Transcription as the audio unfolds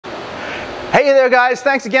Hey there guys,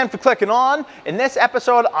 thanks again for clicking on. In this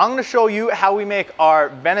episode, I'm going to show you how we make our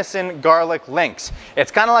venison garlic links.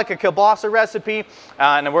 It's kind of like a kielbasa recipe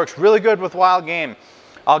and it works really good with wild game.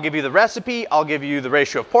 I'll give you the recipe, I'll give you the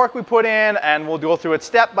ratio of pork we put in, and we'll go through it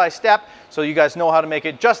step by step so you guys know how to make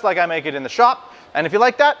it just like I make it in the shop. And if you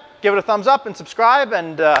like that, give it a thumbs up and subscribe,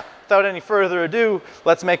 and without any further ado,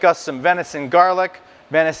 let's make us some venison garlic,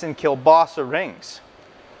 venison kielbasa rings.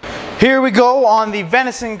 Here we go on the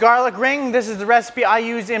venison garlic ring. This is the recipe I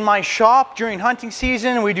use in my shop during hunting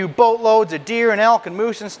season. We do boatloads of deer and elk and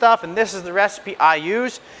moose and stuff, and this is the recipe I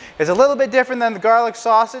use. It's a little bit different than the garlic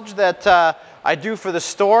sausage that I do for the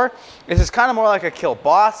store. This is kind of more like a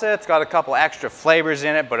kielbasa. It's got a couple extra flavors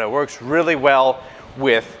in it, but it works really well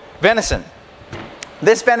with venison.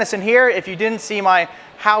 This venison here, if you didn't see my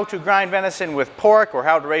how to grind venison with pork or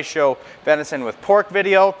how to ratio venison with pork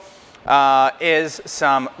video, is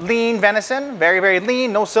some lean venison, very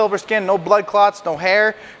lean, no silver skin, no blood clots, no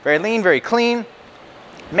hair, very lean, very clean,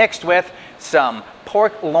 mixed with some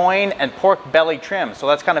pork loin and pork belly trim. So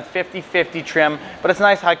that's kind of 50-50 trim, but it's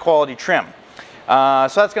nice high quality trim.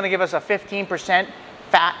 So that's going to give us a 15%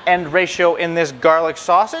 fat end ratio in this garlic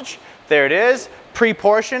sausage. There it is,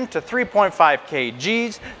 pre-portioned to 3.5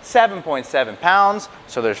 kgs, 7.7 pounds.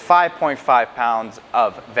 So there's 5.5 pounds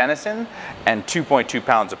of venison and 2.2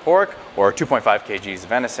 pounds of pork, or 2.5 kgs of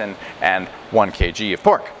venison and 1 kg of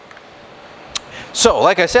pork. So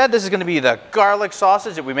like I said, this is going to be the garlic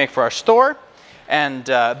sausage that we make for our store. And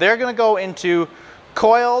they're going to go into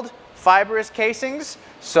coiled fibrous casings.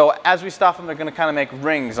 So as we stuff them, they're going to kind of make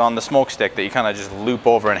rings on the smoke stick that you kind of just loop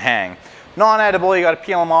over and hang. Non-edible, you got to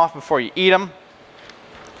peel them off before you eat them.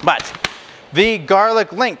 But the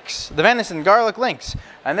garlic links, the venison garlic links,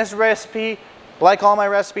 and this recipe, like all my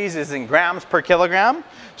recipes, is in grams per kilogram.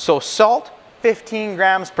 So salt, 15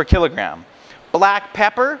 grams per kilogram. Black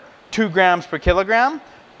pepper, 2 grams per kilogram.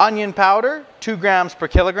 Onion powder, 2 grams per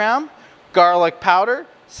kilogram. Garlic powder,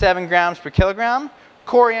 7 grams per kilogram.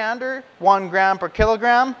 Coriander, 1 gram per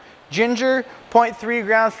kilogram. Ginger, 0.3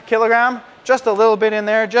 grams per kilogram. Just a little bit in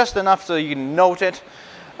there, just enough so you can note it.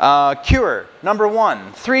 Cure, number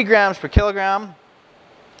 1, 3 grams per kilogram.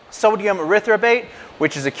 Sodium erythorbate,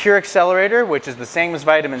 which is a cure accelerator, which is the same as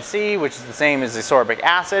vitamin C, which is the same as ascorbic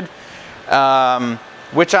acid,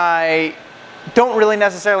 which I don't really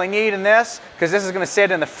necessarily need in this, because this is going to sit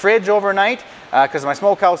in the fridge overnight, because my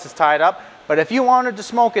smokehouse is tied up. But if you wanted to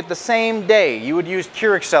smoke it the same day, you would use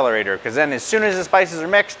cure accelerator, because then as soon as the spices are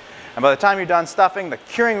mixed, and by the time you're done stuffing, the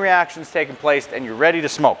curing reaction's taken place and you're ready to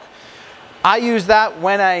smoke. I use that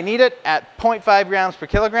when I need it at 0.5 grams per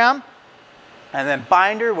kilogram. And then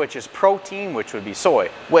binder, which is protein, which would be soy,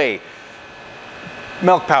 whey,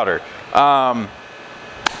 milk powder, at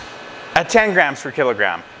 10 grams per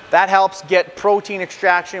kilogram. That helps get protein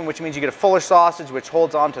extraction, which means you get a fuller sausage, which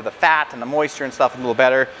holds on to the fat and the moisture and stuff a little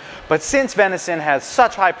better. But since venison has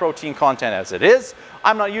such high protein content as it is,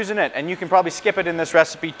 I'm not using it, and you can probably skip it in this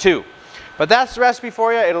recipe too. But that's the recipe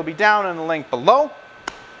for you. It'll be down in the link below.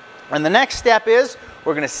 And the next step is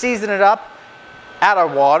we're going to season it up at our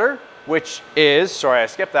water, which is, sorry I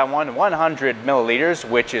skipped that one, 100 milliliters,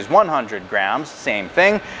 which is 100 grams, same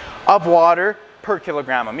thing, of water per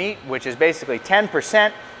kilogram of meat, which is basically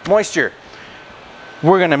 10% moisture.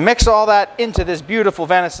 We're going to mix all that into this beautiful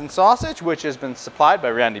venison sausage, which has been supplied by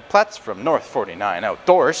Randy Pletz from North 49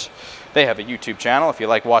 Outdoors. They have a YouTube channel if you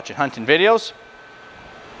like watching hunting videos.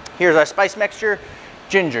 Here's our spice mixture: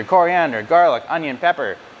 ginger, coriander, garlic, onion,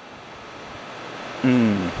 pepper,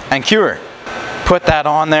 and cure. Put that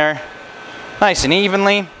on there nice and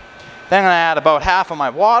evenly. Then I'm going to add about half of my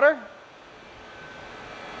water.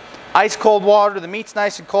 Ice cold water. The meat's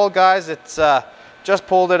nice and cold, guys. It's just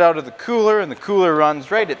pulled it out of the cooler, and the cooler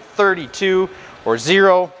runs right at 32 or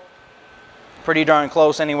 0. Pretty darn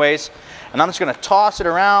close anyways. And I'm just going to toss it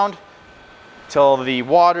around till the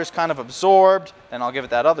water's kind of absorbed. Then I'll give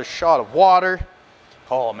it that other shot of water.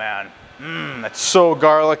 Oh man, that's so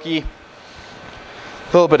garlicky.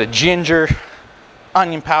 A little bit of ginger,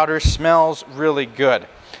 onion powder, smells really good.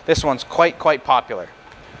 This one's quite popular.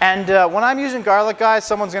 And when I'm using garlic, guys,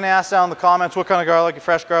 someone's going to ask down in the comments, what kind of garlic?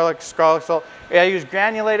 Fresh garlic, garlic salt? Yeah, I use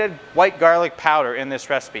granulated white garlic powder in this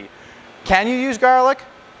recipe. Can you use garlic?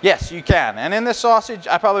 Yes, you can. And in this sausage,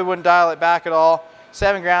 I probably wouldn't dial it back at all.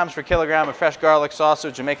 7 grams per kilogram of fresh garlic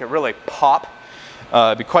sausage would make it really pop.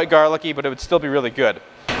 It'd be quite garlicky, but it would still be really good.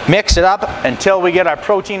 Mix it up until we get our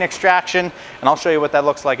protein extraction, and I'll show you what that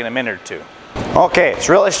looks like in a minute or two. Okay, it's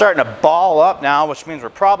really starting to ball up now, which means we're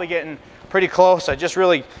probably getting pretty close. I just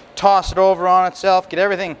really toss it over on itself, get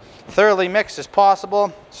everything thoroughly mixed as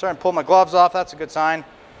possible. Starting to pull my gloves off, that's a good sign.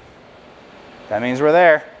 That means we're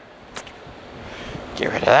there.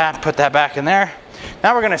 Get rid of that, put that back in there.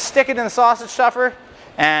 Now we're gonna stick it in the sausage stuffer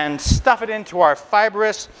and stuff it into our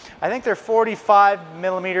fibrous, I think they're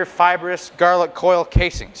 45mm fibrous garlic coil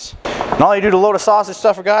casings. And all you do to load a sausage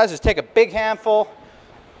stuffer, guys, is take a big handful,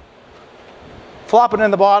 flop it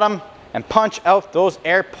in the bottom, and punch out those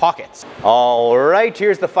air pockets. All right,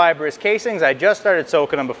 here's the fibrous casings. I just started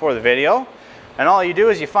soaking them before the video. And all you do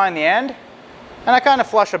is you find the end, and I kind of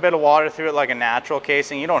flush a bit of water through it like a natural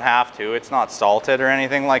casing. You don't have to, it's not salted or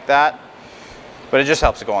anything like that. But it just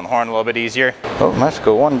helps to go on the horn a little bit easier. Oh, let's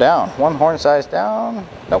go one down. One horn size down.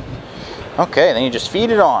 Nope. Okay, then you just feed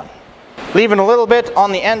it on. Leaving a little bit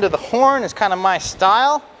on the end of the horn is kind of my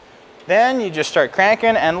style. Then you just start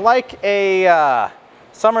cranking, and like a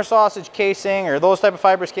summer sausage casing or those type of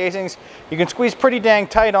fibrous casings, you can squeeze pretty dang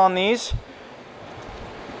tight on these.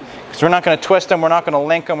 Because we're not going to twist them, we're not going to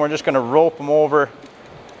link them, we're just going to rope them over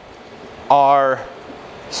our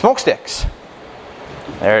smoke sticks.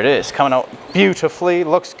 There it is, coming out beautifully,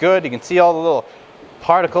 looks good. You can see all the little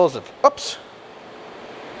particles of, oops,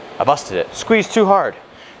 I busted it. Squeezed too hard.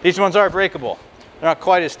 These ones are breakable. They're not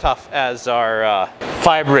quite as tough as our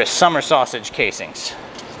fibrous summer sausage casings.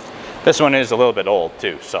 This one is a little bit old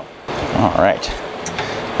too, so. All right,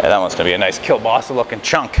 yeah, that one's gonna be a nice kielbasa looking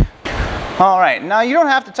chunk. All right, now you don't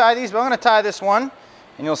have to tie these, but I'm gonna tie this one,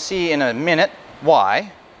 and you'll see in a minute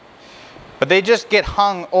why. But they just get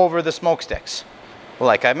hung over the smoke sticks,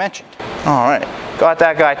 like I mentioned. All right, got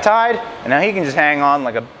that guy tied, and now he can just hang on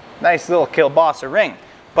like a nice little kielbasa ring.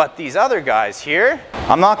 But these other guys here,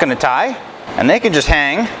 I'm not gonna tie, and they can just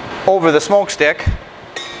hang over the smoke stick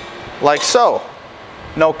like so.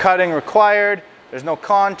 No cutting required, there's no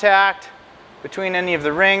contact between any of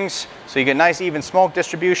the rings, so you get nice even smoke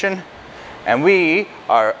distribution. And we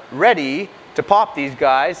are ready to pop these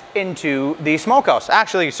guys into the smokehouse.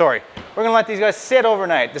 Actually, sorry, we're gonna let these guys sit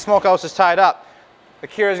overnight. The smokehouse is tied up. The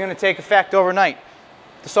cure is gonna take effect overnight.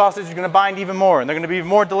 The sausage is gonna bind even more, and they're gonna be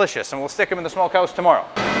more delicious, and we'll stick them in the smokehouse tomorrow.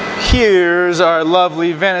 Here's our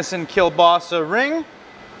lovely venison kielbasa ring.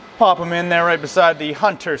 Pop them in there right beside the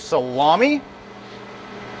hunter salami.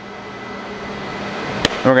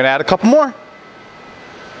 And we're gonna add a couple more.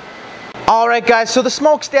 All right, guys, so the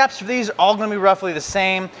smoke steps for these are all gonna be roughly the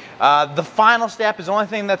same. The final step is the only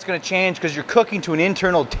thing that's gonna change because you're cooking to an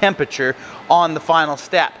internal temperature on the final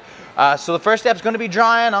step. So the first step is going to be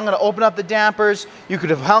drying. I'm going to open up the dampers. You could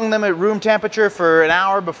have hung them at room temperature for an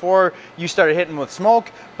hour before you started hitting with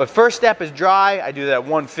smoke. But first step is dry. I do that at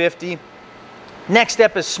 150. Next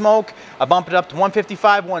step is smoke. I bump it up to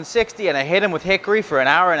 155, 160, and I hit them with hickory for an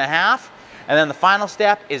hour and a half. And then the final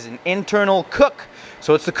step is an internal cook.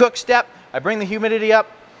 So it's the cook step. I bring the humidity up,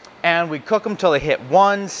 and we cook them till they hit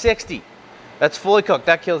 160. That's fully cooked.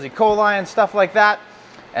 That kills E. coli and stuff like that.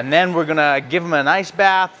 And then we're gonna give them an ice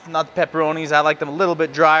bath, not the pepperonis. I like them a little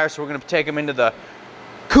bit drier, so we're gonna take them into the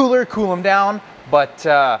cooler, cool them down. But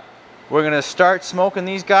we're gonna start smoking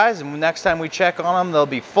these guys, and next time we check on them, they'll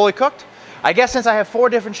be fully cooked. I guess since I have 4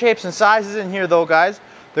 different shapes and sizes in here though, guys,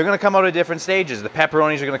 they're gonna come out at different stages. The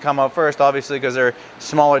pepperonis are gonna come out first, obviously, because they're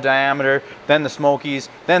smaller diameter, then the smokies,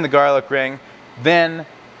 then the garlic ring, then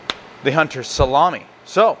the hunter salami.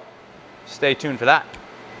 So, stay tuned for that.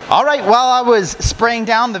 All right, while I was spraying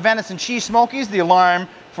down the venison cheese smokies, the alarm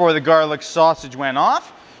for the garlic sausage went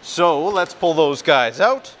off. So let's pull those guys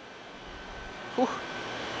out. Whew.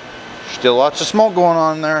 Still lots of smoke going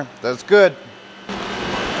on there. That's good.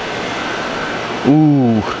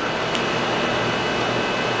 Ooh.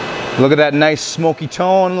 Look at that nice smoky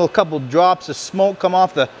tone. A little couple drops of smoke come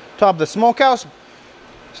off the top of the smokehouse.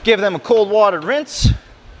 Just give them a cold water rinse.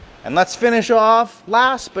 And let's finish off,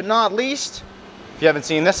 last but not least, if you haven't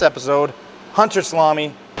seen this episode, hunter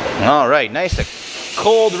salami. All right, nice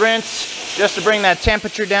cold rinse just to bring that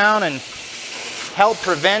temperature down and help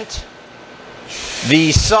prevent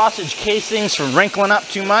the sausage casings from wrinkling up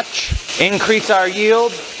too much, increase our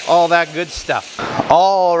yield, all that good stuff.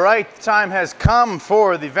 All right, the time has come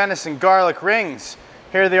for the venison garlic rings.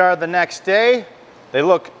 Here they are the next day. They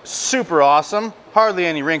look super awesome. Hardly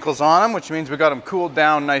any wrinkles on them, which means we got them cooled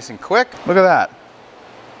down nice and quick. Look at that.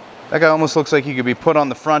 That guy almost looks like he could be put on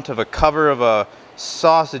the front of a cover of a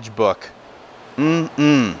sausage book.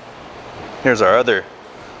 Here's our other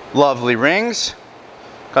lovely rings.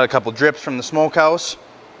 Got a couple drips from the smokehouse.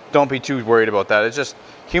 Don't be too worried about that. It's just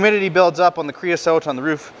humidity builds up on the creosote on the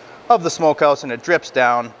roof of the smokehouse and it drips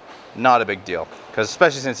down. Not a big deal, because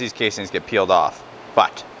especially since these casings get peeled off.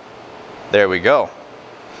 But there we go.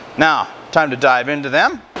 Now, time to dive into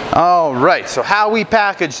them. All right, so how we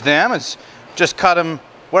package them is just cut them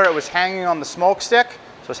where it was hanging on the smoke stick.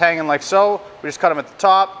 So it's hanging like so. We just cut them at the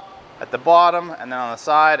top, at the bottom, and then on the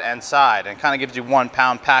side and side. And it kind of gives you 1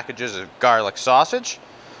 pound packages of garlic sausage.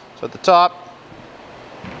 So at the top,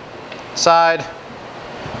 side,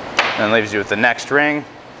 and leaves you with the next ring.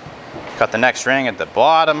 Cut the next ring at the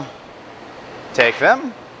bottom. Take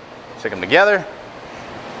them, stick them together,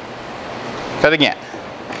 cut again.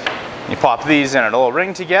 You pop these in a little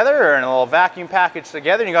ring together or in a little vacuum package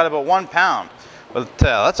together, and you got about 1 pound. But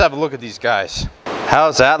let's have a look at these guys.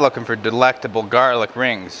 How's that looking for delectable garlic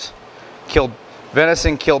rings?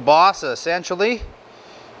 Venison kielbasa, essentially.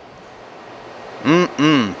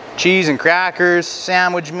 Cheese and crackers,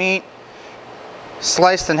 sandwich meat,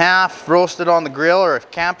 sliced in half, roasted on the grill or a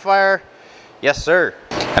campfire. Yes, sir.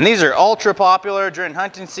 And these are ultra popular during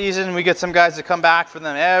hunting season. We get some guys that come back for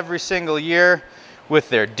them every single year with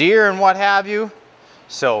their deer and what have you.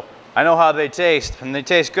 So I know how they taste, and they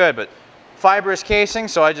taste good, but fibrous casing,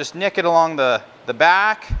 so I just nick it along the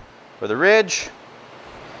back or the ridge,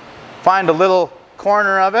 find a little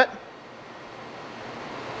corner of it,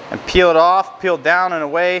 and peel it off, peel down and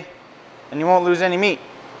away, and you won't lose any meat.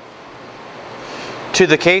 To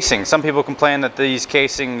the casing, some people complain that these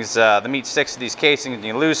casings, the meat sticks to these casings and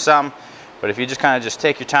you lose some, but if you just kind of just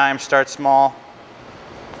take your time, start small,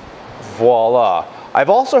 voila. I've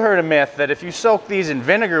also heard a myth that if you soak these in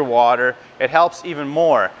vinegar water, it helps even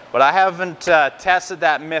more. But I haven't tested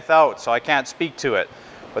that myth out, so I can't speak to it.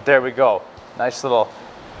 But there we go. Nice little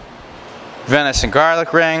venison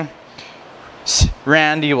garlic ring.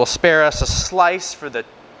 Randy will spare us a slice for the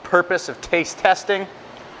purpose of taste testing.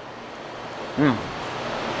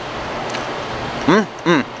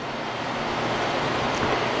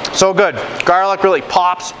 So good. Garlic really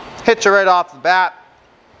pops, hits you right off the bat.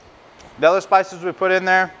 The other spices we put in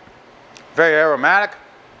there, very aromatic.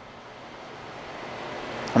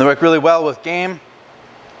 And they work really well with game.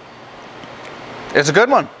 It's a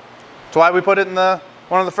good one. That's why we put it in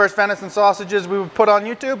one of the first venison sausages we would put on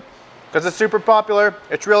YouTube, because it's super popular.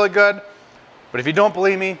 It's really good. But if you don't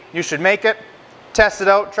believe me, you should make it, test it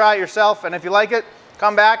out, try it yourself, and if you like it,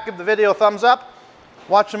 come back, give the video a thumbs up,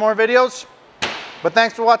 watch some more videos. But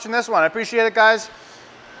thanks for watching this one. I appreciate it, guys.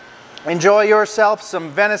 Enjoy yourself some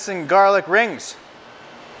venison garlic rings.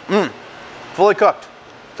 Fully cooked,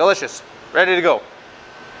 delicious, ready to go.